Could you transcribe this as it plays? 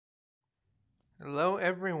Hello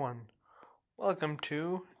everyone. Welcome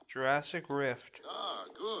to Jurassic Rift. Ah,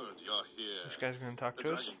 good, you're here. This guy's gonna talk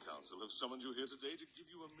to us. The Dragon Council have summoned you here today to give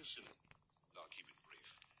you a mission. I'll keep it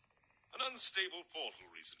brief. An unstable portal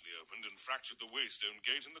recently opened and fractured the Waystone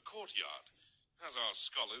Gate in the courtyard. As our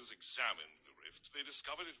scholars examined the rift, they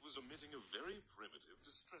discovered it was emitting a very primitive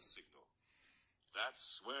distress signal.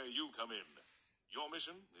 That's where you come in. Your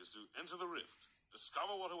mission is to enter the rift,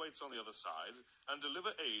 discover what awaits on the other side, and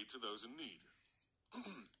deliver aid to those in need.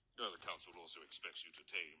 The Council also expects you to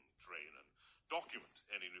tame, train, and document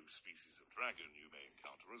any new species of dragon you may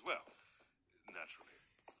encounter as well. Naturally.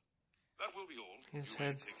 That will be all. His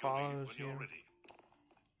head follows you. You're ready.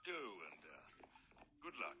 Go and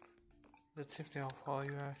good luck. Let's see if they all follow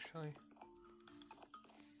you actually.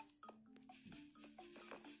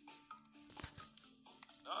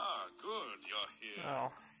 Ah, good, you're here. Oh.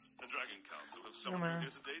 The Dragon Council have summoned you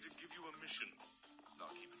here today to give you a mission. I'll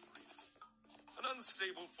keep it brief. An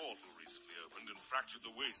unstable portal recently opened and fractured the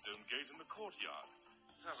Waystone Gate in the courtyard.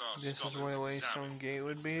 As our This is where the Waystone Gate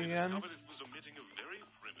would be they again. discovered it was emitting a very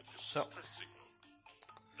primitive distress signal.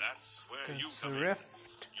 That's where you It's come the in.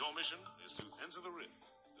 rift. Your mission is to enter the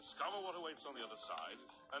rift, discover what awaits on the other side,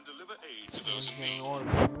 and deliver aid to those in need.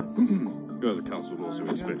 The Council also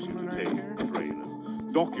expects you to tame, train, and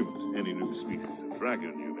document any new species of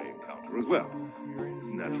dragon you may encounter as well. You ready to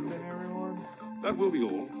jump Naturally. in, everyone? That will be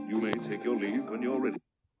all. You may take your leave when you're ready.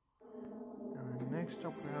 And then next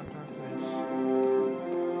up we have to talk to this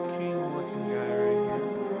king-looking guy right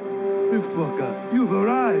here. Riftwalker, you've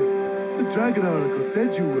arrived! The Dragon Oracle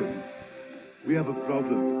said you would. We have a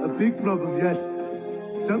problem. A big problem, yes.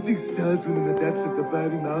 Something stirs within the depths of the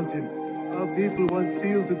burning mountain. Our people once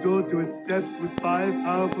sealed the door to its depths with 5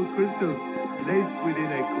 powerful crystals placed within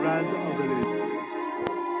a grand obelisk.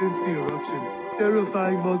 Since the eruption,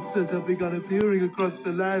 terrifying monsters have begun appearing across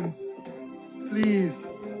the lands. Please,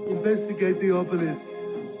 investigate the obelisk.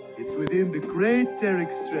 It's within the Great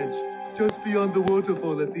Derrick Stretch, just beyond the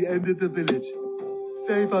waterfall at the end of the village.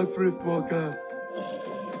 Save us, Riftwalker.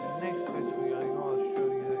 The next place we gotta go, I'll show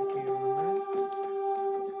you that key in a minute.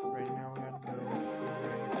 Right now we gotta go right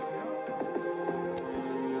here.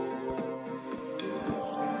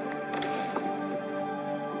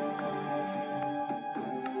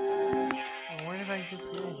 Where did I get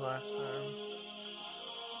the egg last time?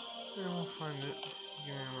 We'll find it.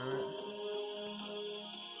 Give me a minute.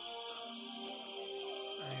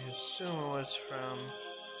 I assume it was from...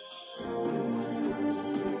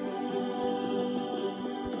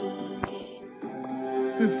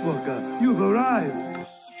 Riftwalker, you've arrived! The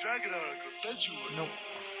Dragon Oracle said you would. Nope.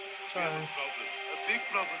 We have a Sorry. problem. A big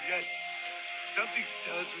problem, yes. Something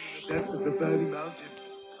stirs within the depths of the burning mountain.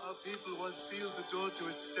 Our people once sealed the door to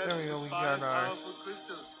its There depths we go, we with got 5 our powerful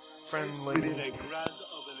crystals placed friendly within a grand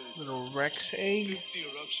obelisk. little Rex egg. Since the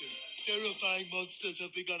eruption, terrifying monsters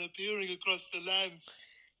have begun appearing across the lands.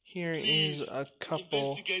 Here Please, is a couple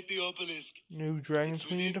investigate the obelisk. new dragons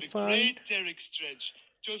It's we need within to the find. Great Derrick Stretch,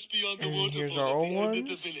 just beyond the And here's waterfall our at old the end of the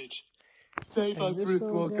ones. village. Save And us, this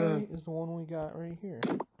little Riftwalker. guy is the one we got right here.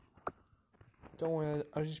 Don't worry,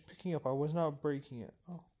 I was just picking up. I was not breaking it.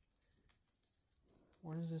 Oh.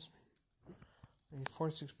 What does this mean? I need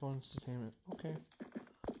 46 bones to tame it. Okay.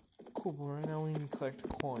 Cool, but right now we need to collect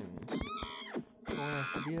coins. So we're gonna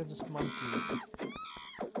have to beat up this monkey.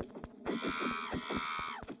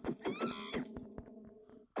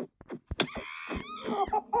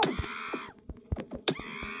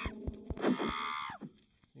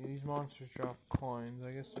 These monsters drop coins.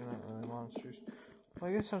 I guess they're not really monsters. Well,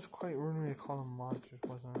 I guess that was quite rude of me to call them monsters,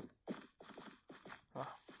 wasn't it?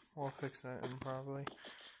 We'll fix that in probably.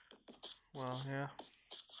 Well, yeah.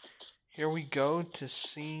 Here we go to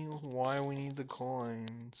see why we need the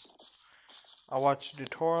coins. I watched a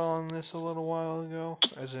tutorial on this a little while ago,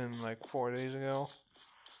 as in like 4 days ago.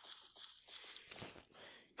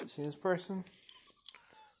 You see this person?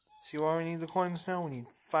 See why we need the coins now? We need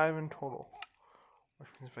 5 in total. Which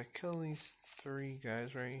means if I kill these 3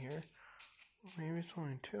 guys right here, maybe it's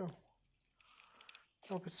only 2.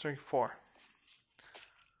 Nope, it's 3, 4.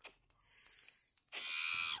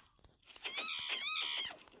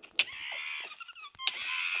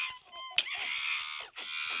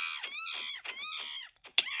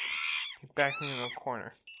 He backed me into a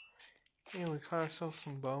corner. Hey, we caught ourselves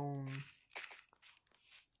some bone.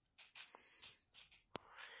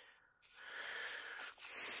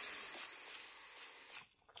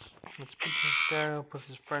 Let's beat this guy up with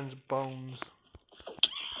his friend's bones.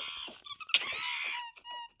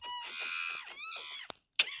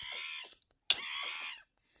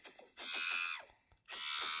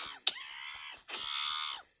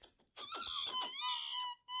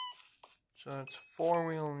 So that's 4.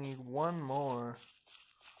 We only need 1 more.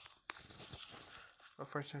 But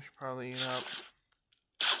first I should probably eat up.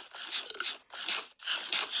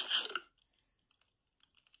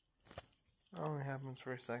 That only happens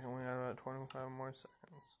for a second. We got about 25 more seconds.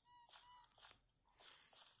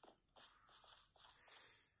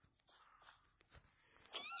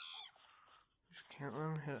 Just can't let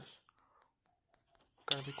him hit us.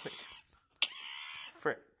 Gotta be quick.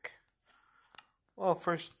 Frick. Well,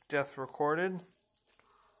 first death recorded.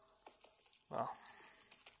 Well,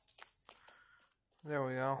 there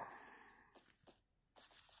we go.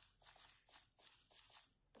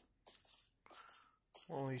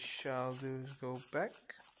 What we shall do is go back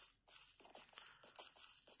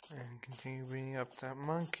and continue beating up that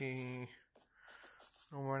monkey.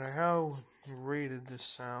 No matter how rated this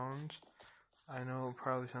sounds, I know it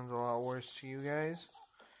probably sounds a lot worse to you guys,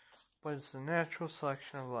 but it's the natural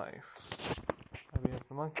selection of life. I beat up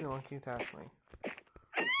the monkey attacks me.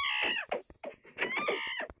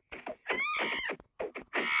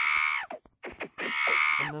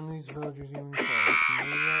 And none of these villagers even care. Can you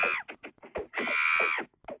believe that?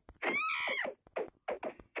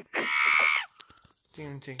 Didn't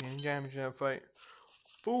even take any damage in that fight.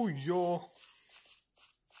 Booyah!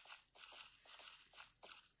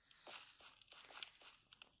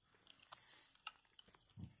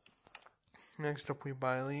 Next up, we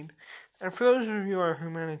buy lead. And for those of you who are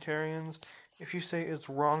humanitarians, if you say it's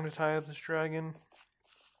wrong to tie up this dragon,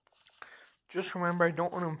 just remember I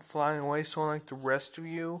don't want him flying away, so unlike the rest of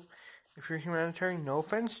you, if you're humanitarian, no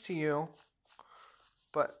offense to you,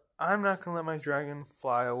 but I'm not going to let my dragon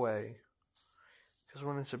fly away. Because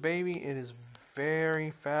when it's a baby, it is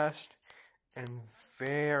very fast and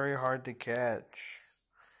very hard to catch.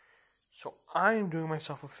 So I am doing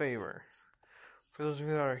myself a favor. For those of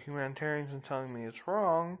you that are humanitarians and telling me it's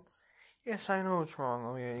wrong, yes, I know it's wrong.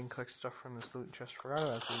 Oh yeah, you can collect stuff from this loot chest. Forgot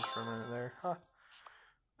about these for a minute there. Huh.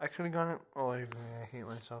 I could have gone it. Oh, I hate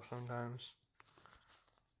myself sometimes.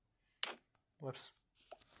 Whoops.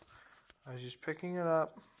 I was just picking it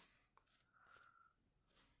up.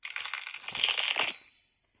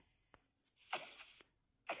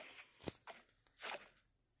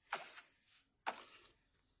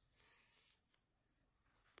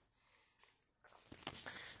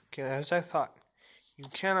 Okay, as I thought, you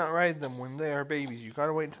cannot ride them when they are babies. You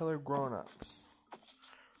gotta wait until they're grown-ups.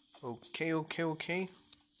 Okay.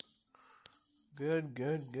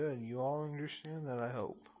 Good. You all understand that, I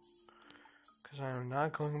hope. Because I am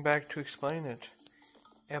not going back to explain it.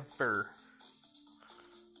 Ever.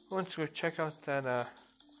 Let's go check out that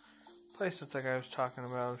place that guy was talking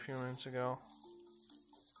about a few minutes ago.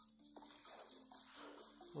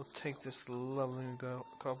 We'll take this lovely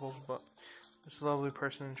couple's boat. This lovely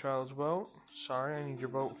person and child's boat. Sorry, I need your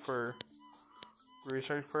boat for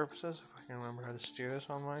research purposes. If I can remember how to steer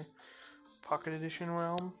this on my Pocket Edition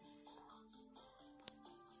realm.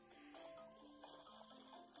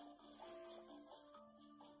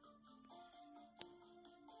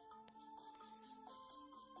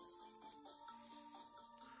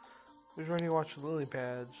 Who's ready to watch the lily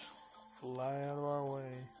pads fly out of our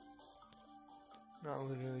way? Not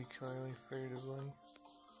literally, clearly, figuratively.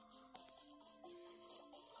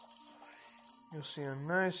 You'll see a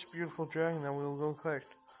nice, beautiful dragon that we'll go collect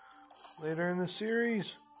later in the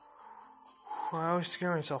series. I always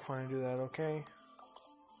scare myself when I do that, okay?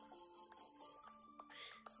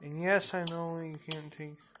 And yes, I know you can't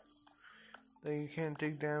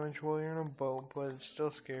take damage while you're in a boat, but it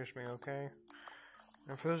still scares me, okay?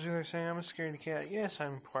 And for those of you who are saying I'm a scaredy cat, yes,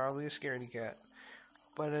 I'm probably a scaredy cat.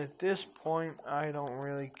 But at this point, I don't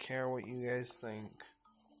really care what you guys think.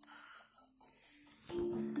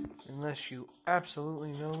 Unless you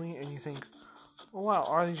absolutely know me and you think, oh wow,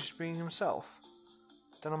 Arlie's just being himself.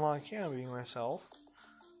 Then I'm like, yeah, I'm being myself.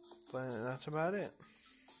 But that's about it.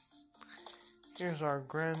 Here's our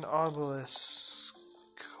grand obelisk.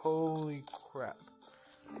 Holy crap.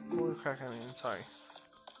 Holy crap, I mean, sorry.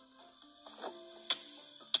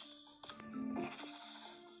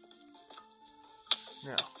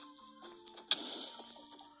 Now,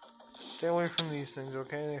 stay away from these things,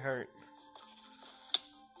 okay? They hurt.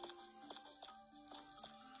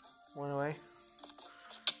 Anyway,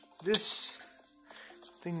 this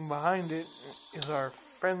thing behind it is our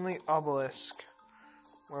friendly obelisk,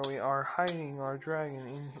 where we are hiding our dragon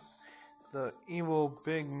in the evil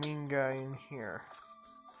big mean guy in here.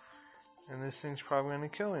 And this thing's probably going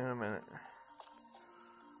to kill me in a minute.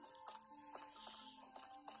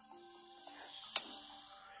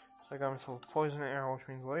 So I got myself a poison arrow, which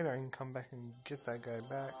means later I can come back and get that guy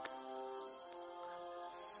back.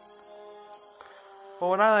 But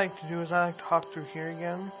what I like to do is I like to hop through here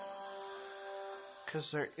again. because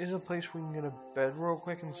there is a place we can get a bed real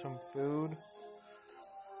quick and some food.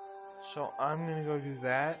 So I'm gonna go do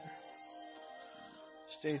that.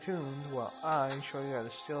 Stay tuned while I show you how to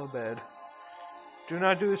steal a bed. Do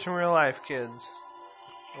not do this in real life, kids.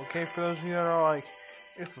 Okay, for those of you that are like,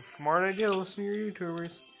 it's a smart idea to listen to your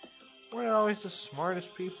YouTubers. We're not always the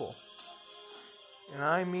smartest people. And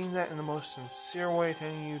I mean that in the most sincere way to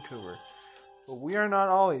any YouTuber. But we are not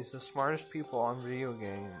always the smartest people on video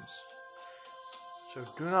games. So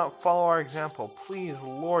do not follow our example. Please,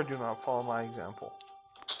 Lord, do not follow my example.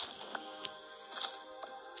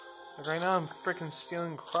 Like right now I'm freaking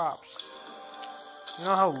stealing crops. You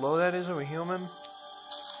know how low that is of a human?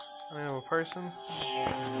 I mean, of a person?